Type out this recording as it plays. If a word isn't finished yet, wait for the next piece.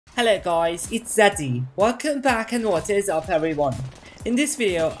Hello guys, it's Zaddy. Welcome back and what is up everyone. In this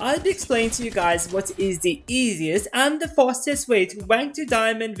video, I'll be explaining to you guys what is the easiest and the fastest way to rank to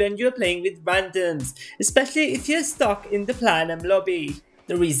diamond when you're playing with randoms, especially if you're stuck in the platinum lobby.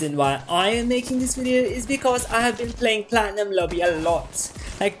 The reason why I am making this video is because I have been playing platinum lobby a lot.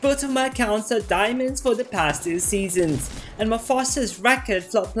 Like both of my accounts are diamonds for the past 2 seasons, and my fastest record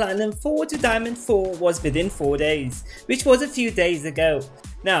from platinum 4 to diamond 4 was within 4 days, which was a few days ago.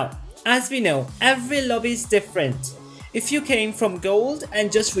 Now, as we know, every lobby is different. If you came from gold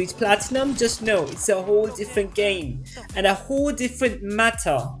and just reached platinum, just know it's a whole different game and a whole different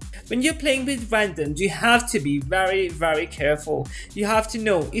matter. When you're playing with randoms, you have to be very careful. You have to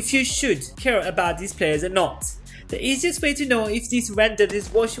know if you should care about these players or not. The easiest way to know if these randoms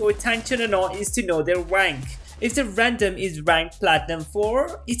is worth your attention or not is to know their rank. If the random is ranked platinum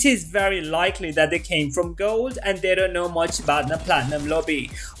 4, it is very likely that they came from gold and they don't know much about the platinum lobby,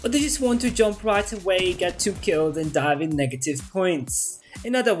 or they just want to jump right away, get 2 kills and dive in negative points.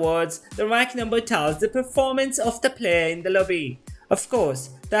 In other words, the rank number tells the performance of the player in the lobby. Of course,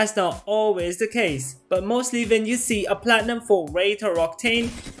 that's not always the case, but mostly when you see a platinum 4 rate or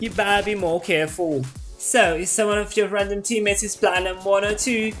octane, you better be more careful. So, if someone of your random teammates is platinum 1 or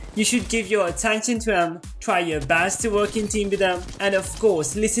 2, you should give your attention to them, try your best to work in team with them, and of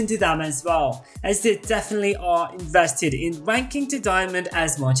course listen to them as well, as they definitely are invested in ranking to diamond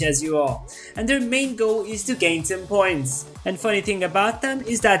as much as you are, and their main goal is to gain some points. And funny thing about them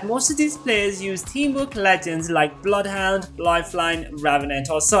is that most of these players use teamwork legends like Bloodhound, Lifeline, Ravenet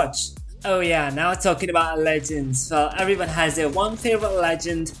or such. Oh yeah, now talking about legends. Well, everyone has their one favorite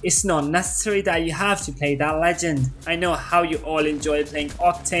legend. It's not necessary that you have to play that legend. I know how you all enjoy playing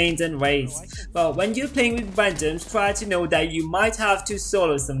octanes and raids. Well, when you're playing with randoms, try to know that you might have to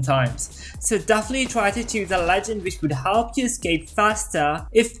solo sometimes. So definitely try to choose a legend which would help you escape faster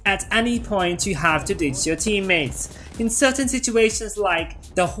if at any point you have to ditch your teammates. In certain situations like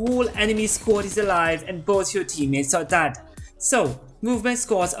the whole enemy squad is alive and both your teammates are dead. So, movement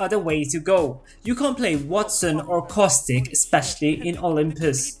squads are the way to go. You can play Watson or Caustic, especially in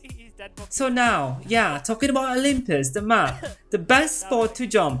Olympus. So now, yeah, talking about Olympus, the map, the best spot to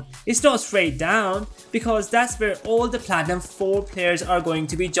jump is not straight down, because that's where all the platinum 4 players are going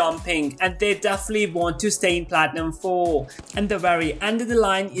to be jumping, and they definitely want to stay in platinum 4. And the very end of the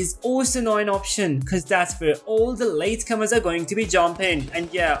line is also not an option, because that's where all the latecomers are going to be jumping, and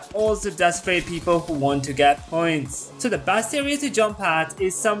yeah, also desperate people who want to get points. So the best area to jump at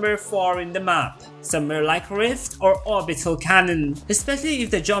is somewhere far in the map, somewhere like Rift or Orbital Cannon, especially if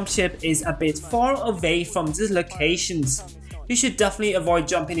the jump ship is a bit far away from these locations. You should definitely avoid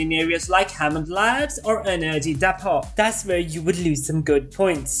jumping in areas like Hammond Labs or Energy Depot. That's where you would lose some good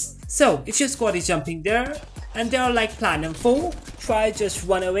points. So if your squad is jumping there and they are like platinum 4, try just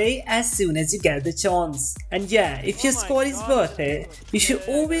run away as soon as you get the chance. And yeah, if your squad is worth it, you should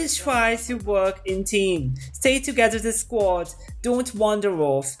always try to work in team. Stay together as a squad, don't wander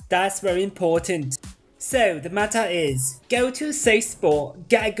off, that's very important. So the matter is, go to a safe spot,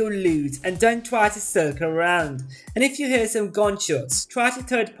 get a good loot and don't try to circle around. And if you hear some gunshots, try to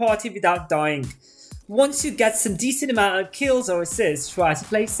third party without dying. Once you get some decent amount of kills or assists, try to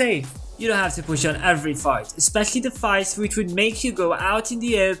play safe. You don't have to push on every fight, especially the fights which would make you go out in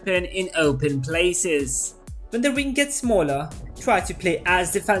the open in open places. When the ring gets smaller, try to play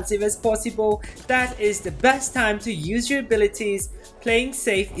as defensive as possible. That is the best time to use your abilities. Playing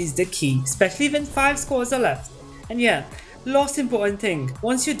safe is the key, especially when 5 squads are left. And yeah, last important thing,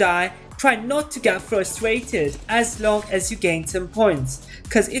 once you die, try not to get frustrated as long as you gain some points,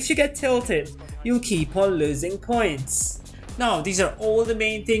 because if you get tilted, you'll keep on losing points. Now, these are all the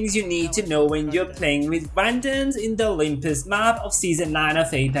main things you need to know when you're playing with randoms in the Olympus map of Season 9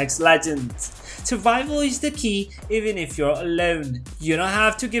 of Apex Legends. Survival is the key even if you're alone. You don't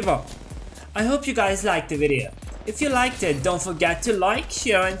have to give up. I hope you guys liked the video. If you liked it, don't forget to like,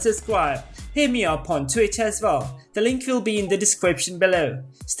 share and subscribe. Hit me up on Twitch as well. The link will be in the description below.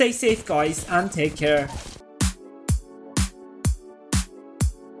 Stay safe guys and take care.